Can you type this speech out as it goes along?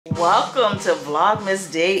Welcome to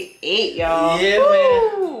Vlogmas Day 8, y'all. Yeah,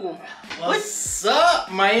 Woo! man. What's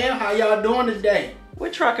up, man? How y'all doing today?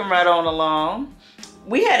 We're trucking right on along.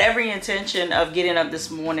 We had every intention of getting up this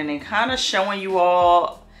morning and kind of showing you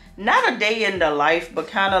all, not a day in the life, but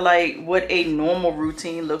kind of like what a normal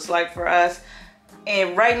routine looks like for us.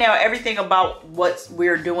 And right now, everything about what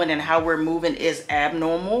we're doing and how we're moving is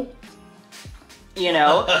abnormal. You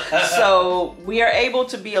know, so we are able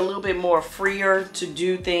to be a little bit more freer to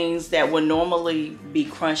do things that would normally be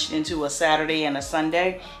crunched into a Saturday and a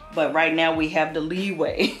Sunday. But right now we have the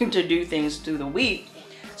leeway to do things through the week.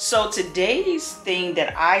 So today's thing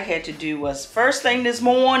that I had to do was, first thing this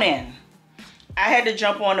morning, I had to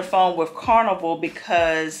jump on the phone with Carnival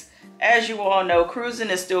because, as you all know, cruising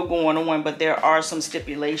is still going on, but there are some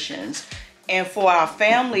stipulations. And for our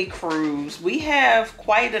family cruise, we have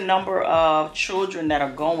quite a number of children that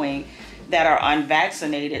are going that are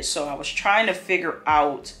unvaccinated. So I was trying to figure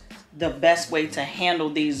out the best way to handle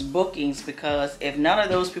these bookings, because if none of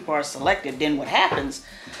those people are selected, then what happens?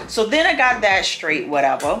 So then I got that straight,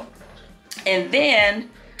 whatever. And then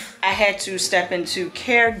I had to step into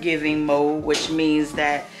caregiving mode, which means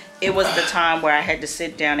that it was the time where I had to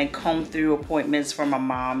sit down and comb through appointments for my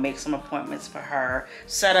mom, make some appointments for her,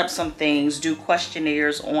 set up some things, do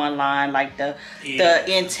questionnaires online, like the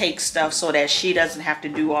intake stuff, so that she doesn't have to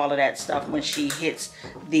do all of that stuff when she hits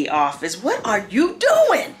the office. What are you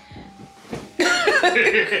doing?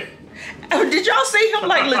 Did y'all see him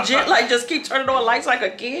like legit, like just keep turning on lights like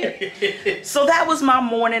a kid? So that was my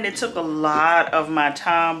morning. It took a lot of my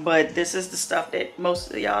time, but this is the stuff that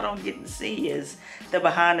most of y'all don't get to see, is the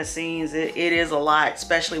behind the scenes. It is a lot,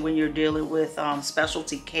 especially when you're dealing with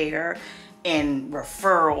specialty care and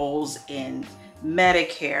referrals and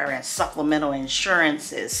Medicare and supplemental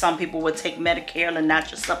insurances. Some people would take Medicare and not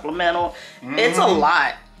just supplemental. It's a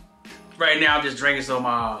lot. Right now I'm just drinking some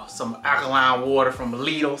alkaline water from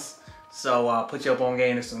Lidl's. So put you up on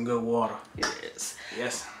game to some good water. It is.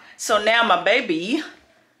 Yes. So now my baby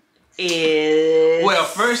is... Well,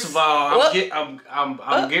 first of all,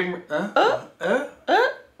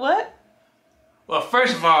 what? Well,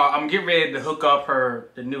 first of all, I'm getting ready to hook up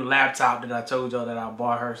the new laptop that I told y'all that I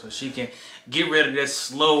bought her, so she can get rid of this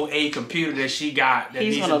slow A computer that she got that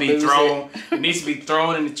needs to be thrown. It needs to be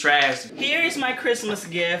thrown in the trash. Here is my Christmas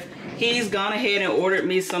gift. He's gone ahead and ordered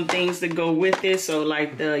me some things to go with it. So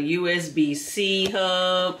like the USB-C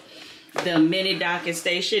hub, the mini docking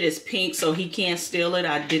station is pink, so he can't steal it.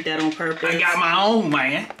 I did that on purpose. I got my own,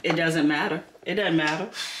 man. It doesn't matter. It doesn't matter.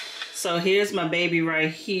 So here's my baby right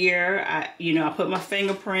here. I put my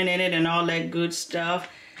fingerprint in it and all that good stuff.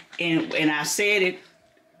 And I said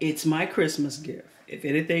it's my Christmas gift. If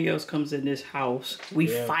anything else comes in this house, we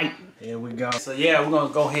fight. Here we go. So yeah, we're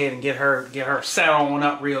gonna go ahead and get her set on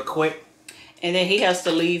up real quick. And then he has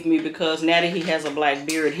to leave me because now that he has a black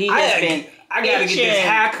beard, I gotta get this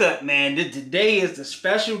haircut, man. Today is the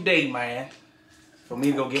special day, man, for me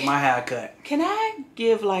to go get my haircut. Can I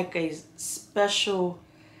give like a special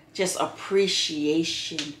just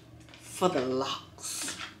appreciation for the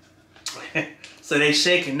locks? So they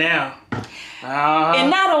shaking now.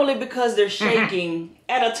 And not only because they're shaking,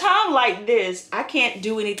 at a time like this, I can't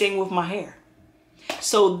do anything with my hair.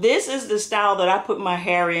 So this is the style that I put my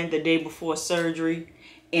hair in the day before surgery.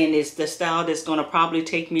 And it's the style that's going to probably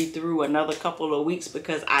take me through another couple of weeks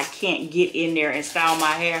because I can't get in there and style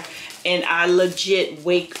my hair. And I legit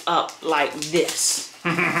wake up like this.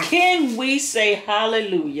 Can we say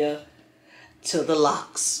hallelujah to the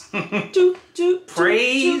locks?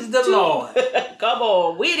 Praise the Lord. Come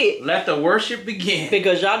on with it. Let the worship begin.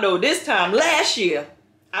 Because y'all know this time last year,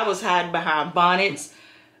 I was hiding behind bonnets,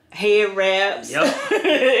 head wraps. Yep.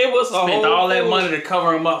 It was spent all that money to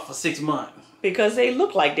cover them up for 6 months. Because they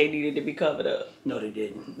looked like they needed to be covered up. No, they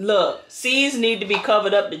didn't. Look, seeds need to be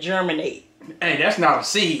covered up to germinate. Hey, that's not a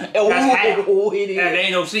seed. Oh, that's it is. That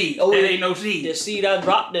ain't no seed. Oh, that ain't no seed. The seed I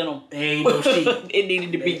dropped in them. There ain't no seed. It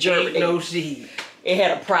needed to be germinated. Ain't no seed. It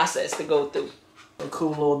had a process to go through. A cool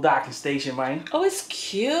little docking station, man. Oh, it's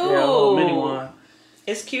cute. Yeah, a little mini one.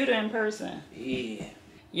 It's cuter in person. Yeah.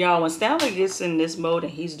 Y'all, when Stanley gets in this mode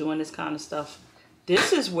and he's doing this kind of stuff,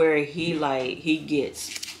 this is where he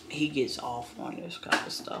gets off on this kind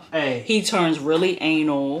of stuff. Hey. He turns really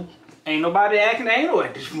anal. Ain't nobody acting anal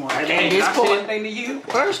at this point. At this point, anything to you.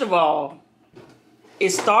 First of all,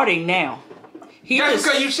 it's starting now. That's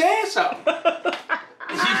because you said so.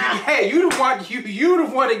 Hey, you the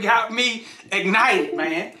one that got me ignited,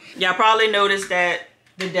 man. Y'all probably noticed that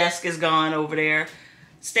the desk is gone over there.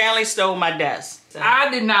 Stanley stole my desk. I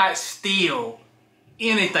did not steal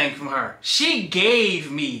anything from her. She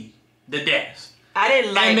gave me the desk. I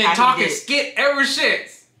didn't like. And been talking skit ever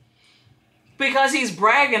since. Because he's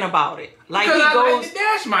bragging about it. Like because he goes. Like the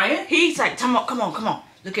desk, man. He's like, come on.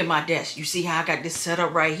 Look at my desk. You see how I got this set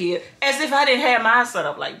up right here? As if I didn't have mine set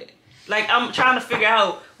up like that. Like I'm trying to figure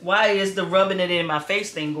out why is the rubbing it in my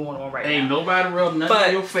face thing going on right now. Ain't nobody rubbing nothing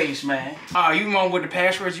on your face, man. You want with the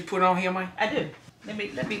passwords you put on here, man? I do.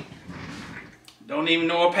 Let me. Don't even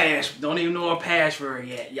know a password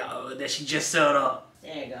yet, y'all. That she just set up.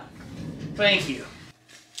 There you go. Thank you.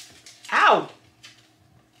 Ow!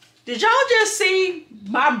 Did y'all just see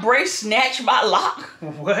my brace snatch my lock?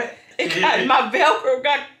 What? My Velcro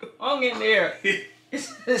got hung in there.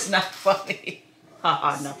 It's not funny.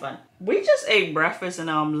 Haha, not funny. We just ate breakfast and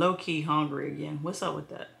I'm low-key hungry again. What's up with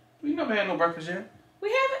that? We never had no breakfast yet. We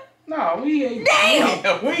haven't? No, we ate.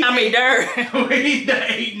 Damn! We ate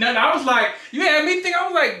nothing. I was like, you had me think, I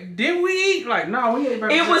was like, did we eat? Like, no, we ate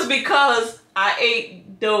breakfast. It was because I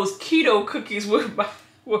ate those keto cookies with my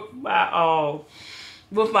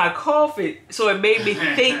coffee, so it made me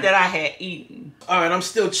think that I had eaten. All right, I'm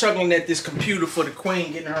still chuckling at this computer for the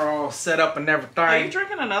queen, getting her all set up and everything. Are you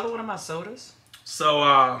drinking another one of my sodas? So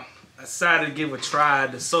I decided to give a try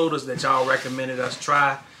the sodas that y'all recommended us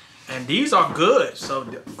try, and these are good. So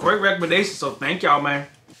great recommendation. So thank y'all, man.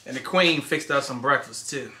 And the queen fixed us some breakfast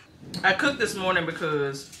too. I cooked this morning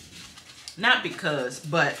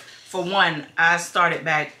but for one, I started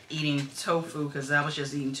back eating tofu because I was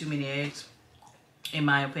just eating too many eggs, in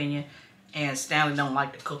my opinion, and Stanley don't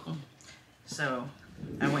like to cook them. So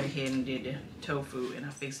I went ahead and did the tofu and I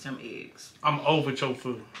fixed some eggs. I'm over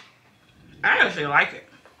tofu. I actually like it.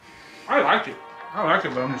 I like it,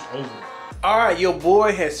 but I'm just over it. All right, your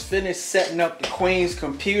boy has finished setting up the queen's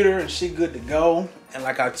computer and she good to go. And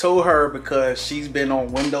like I told her, because she's been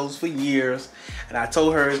on Windows for years, and I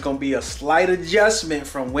told her it's gonna be a slight adjustment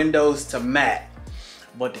from Windows to Mac.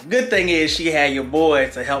 But the good thing is she had your boy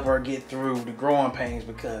to help her get through the growing pains,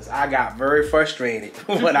 because I got very frustrated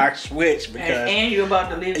when I switched. Because and you about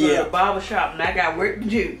to leave the barber shop and I got work to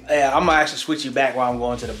do. Yeah, I'm gonna actually switch you back while I'm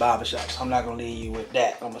going to the barber shop. So I'm not gonna leave you with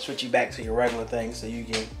that. I'm gonna switch you back to your regular thing so you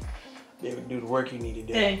can be able to do the work you need to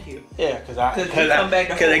do. Thank you. Yeah, because I can come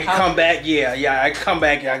back. Yeah, I come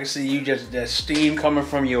back. I can see you just that steam coming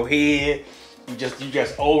from your head. You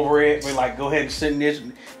just over it. We're like, go ahead and send this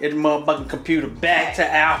motherfucking computer back to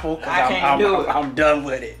Apple, because I'm done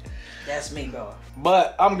with it. That's me, bro.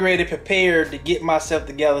 But I'm ready, prepared to get myself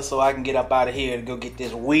together so I can get up out of here and go get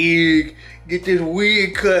this wig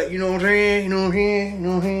cut. You know what I'm saying? You know what I'm saying? You know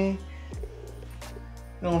what I'm saying?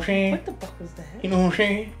 You know what I'm saying? What the fuck was that? You know what I'm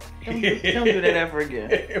saying? Don't do that ever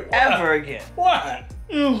again. Ever again. Why?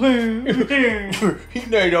 He's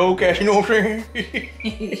not the old cat, you know what I'm saying?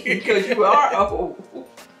 Because you are old.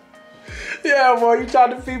 Yeah, boy, you talk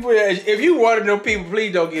to people. If you one of them people,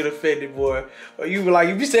 please don't get offended, boy. Or you be like,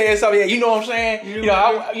 if you saying something, you know what I'm saying?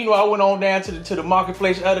 I went on down to the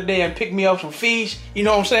marketplace the other day and picked me up some fish. You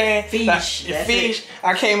know what I'm saying? Fish.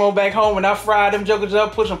 I came on back home and I fried them jokers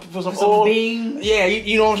up, put some oil. Beans. Yeah,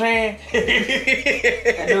 you know what I'm saying?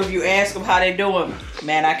 I know if you ask them how they doing,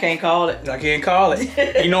 man, I can't call it. I can't call it.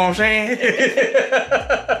 You know what I'm saying?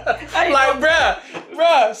 Like,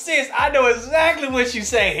 bruh, sis, I know exactly what you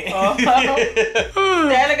saying.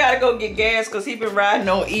 Daddy gotta go get gas because he been riding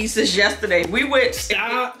on E since yesterday. We went.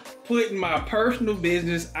 Stop putting my personal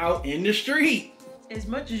business out in the street. As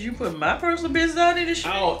much as you put my personal business out in the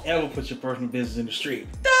street. I don't ever put your personal business in the street.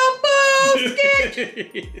 Double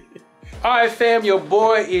sketch. All right, fam, your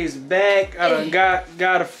boy is back. I done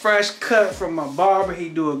got a fresh cut from my barber. He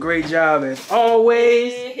do a great job as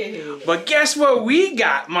always. But guess what we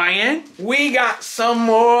got, man? We got some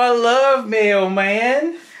more love mail,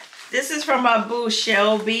 man. This is from my boo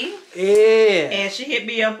Shelby. Yeah. And she hit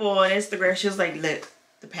me up on Instagram. She was like, look,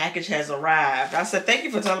 the package has arrived. I said, thank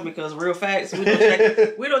you for telling me, because real facts, we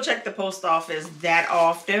don't check the post office that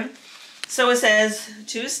often. So it says,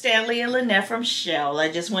 to Stanley and Lynette from Shell, I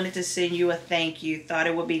just wanted to send you a thank you. Thought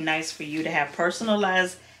it would be nice for you to have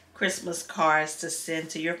personalized Christmas cards to send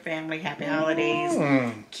to your family. Happy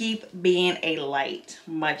holidays. Keep being a light.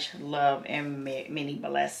 Much love and many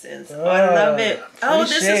blessings. Oh, I love it. Oh,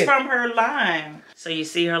 this is from her line. So you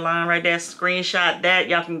see her line right there. Screenshot that.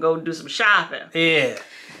 Y'all can go do some shopping. Yeah.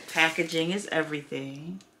 Packaging is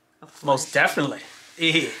everything. Most definitely.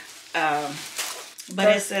 Yeah.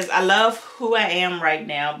 But it says, I love who I am right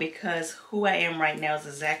now, because who I am right now is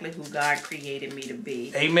exactly who God created me to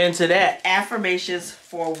be. Amen to that. Affirmations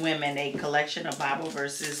for Women, a collection of Bible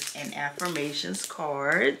verses and affirmations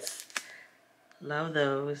cards. Love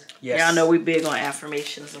those. Yes. Y'all know we big on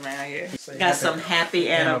affirmations around here. Got some happy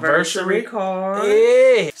anniversary cards.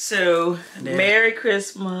 Yeah. So, Merry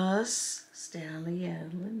Christmas, Stanley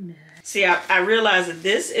and Lynette. See, I realized that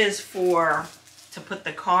this is to put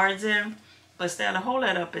the cards in, but instead of hold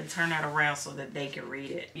that up and turn that around so that they can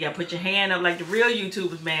read it. You gotta put your hand up like the real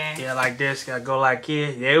YouTubers, man. Yeah, like this. Gotta go like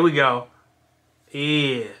this. There we go.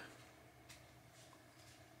 Yeah.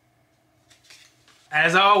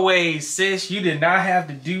 As always, sis, you did not have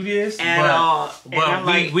to do this at all. But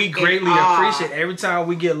we greatly appreciate every time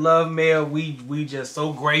we get love mail. We just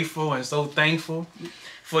so grateful and so thankful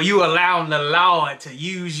for you allowing the Lord to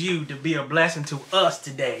use you to be a blessing to us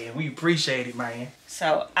today, and we appreciate it, man.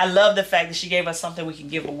 So I love the fact that she gave us something we can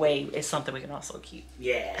give away. It's something we can also keep.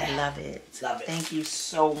 Yeah, I love it. Love it. Thank you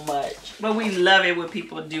so much. But we love it when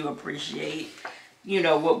people do appreciate, you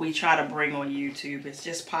know, what we try to bring on YouTube. It's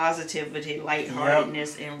just positivity,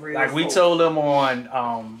 lightheartedness, and real. Like we told them on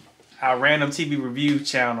our Random TV Review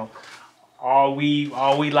channel, all we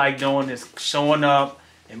like doing is showing up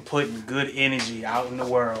and putting good energy out in the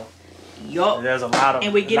world. Yup. There's a lot of,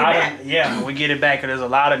 and we get it back. Yeah, we get it back. Cause there's a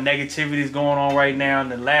lot of negativities going on right now, and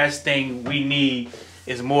the last thing we need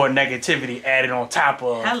is more negativity added on top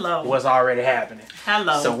of what's already happening.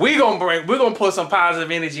 Hello. So we're gonna put some positive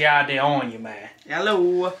energy out there on you, man.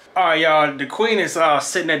 Hello. All right, y'all. The queen is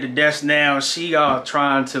sitting at the desk now. She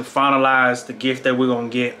trying to finalize the gift that we're gonna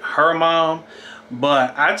get her mom.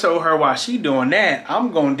 But I told her while she doing that,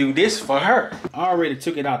 I'm gonna do this for her. I already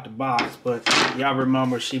took it out the box, but y'all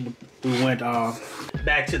remember we went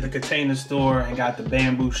back to the container store and got the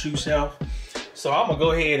bamboo shoe shelf. So I'm gonna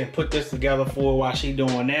go ahead and put this together for her while she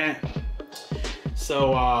doing that.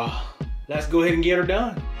 So let's go ahead and get her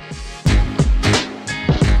done.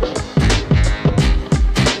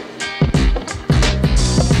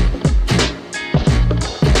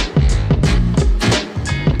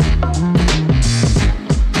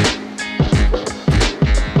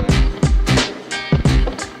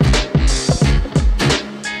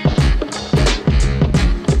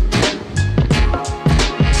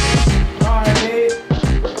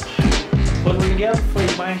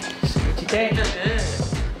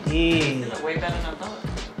 Way better than I thought.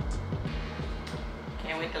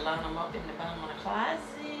 Can't wait to line them up in the bottom of the closet.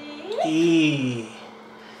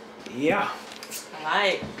 Yeah.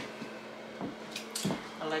 I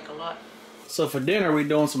like a lot. So for dinner, we're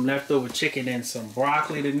doing some leftover chicken and some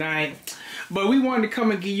broccoli tonight. But we wanted to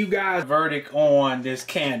come and give you guys a verdict on this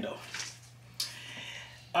candle.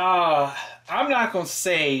 I'm not going to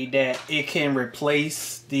say that it can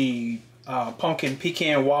replace the pumpkin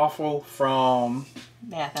pecan waffle from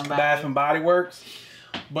Bath and Body Works,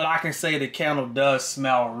 but I can say the candle does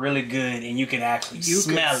smell really good, and you can actually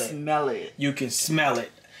smell it. You can smell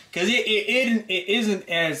it because it isn't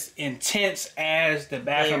as intense as the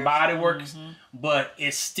Bath and Body Works, but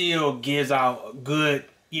it still gives out good.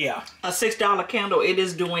 Yeah, a $6 candle. It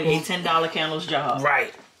is doing a $10 candle's job.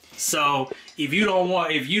 Right. So if you don't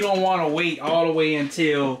want to wait all the way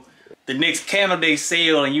until the next candle day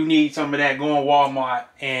sale and you need some of that, go on Walmart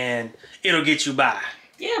and it'll get you by.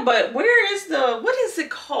 Yeah, but where is what is it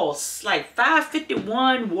cost? Like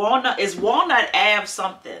 $5.51 Walnut. Is Walnut Ave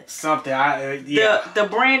something? Something. Yeah. The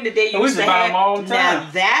brand that they used to buy them all the time. Now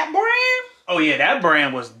that brand? Oh yeah, that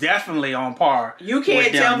brand was definitely on par. You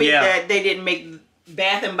can't tell me that they didn't make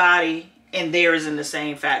Bath and Body and theirs in the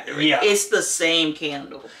same factory. Yeah. It's the same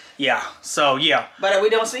candle. Yeah. So yeah. But we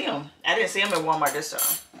don't see them. I didn't see them at Walmart this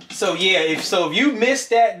time. So yeah, if you missed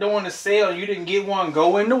that during the sale and you didn't get one,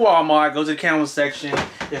 go into Walmart, go to the candle section.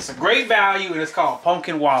 It's a great value, and it's called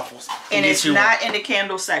Pumpkin Waffles. And it's not in the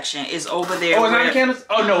candle section. It's over there. Oh, it's not in the candles?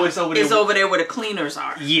 Oh no, it's over there. It's over there where the cleaners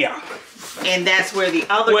are. Yeah. And that's where the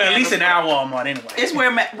other. Well, at least in our Walmart, anyway. It's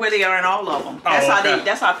where they are in all of them. That's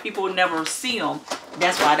That's how people never see them.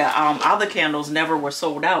 That's why the other candles never were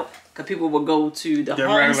sold out. Because people would go to the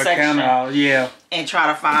home section and try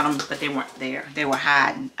to find them, but they weren't there. They were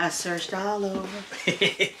hiding. I searched all over.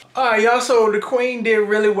 Alright, y'all, so the queen did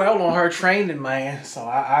really well on her training, man. So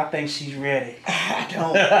I think she's ready. I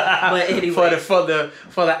don't. But anyway. for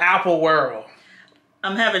the Apple world.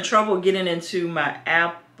 I'm having trouble getting into my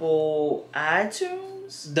Apple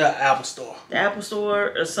iTunes. The Apple Store. The Apple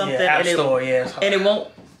Store or something. Yeah, App Store, yes. And it won't.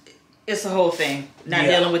 It's a whole thing. Not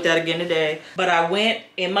dealing with that again today. But I went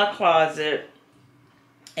in my closet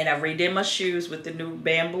and I redid my shoes with the new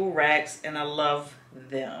bamboo racks, and I love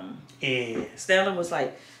them. Yeah. Stanley was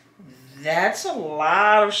like, that's a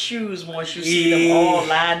lot of shoes once you see them all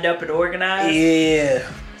lined up and organized.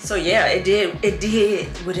 Yeah. So yeah, it did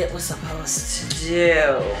what it was supposed to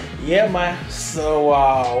do. Yeah, man.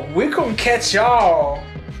 So we're gonna catch y'all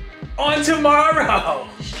on tomorrow.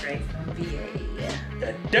 Straight from VA.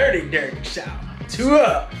 The dirty show. 2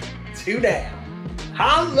 up, 2 down.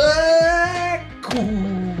 Holla! Cool.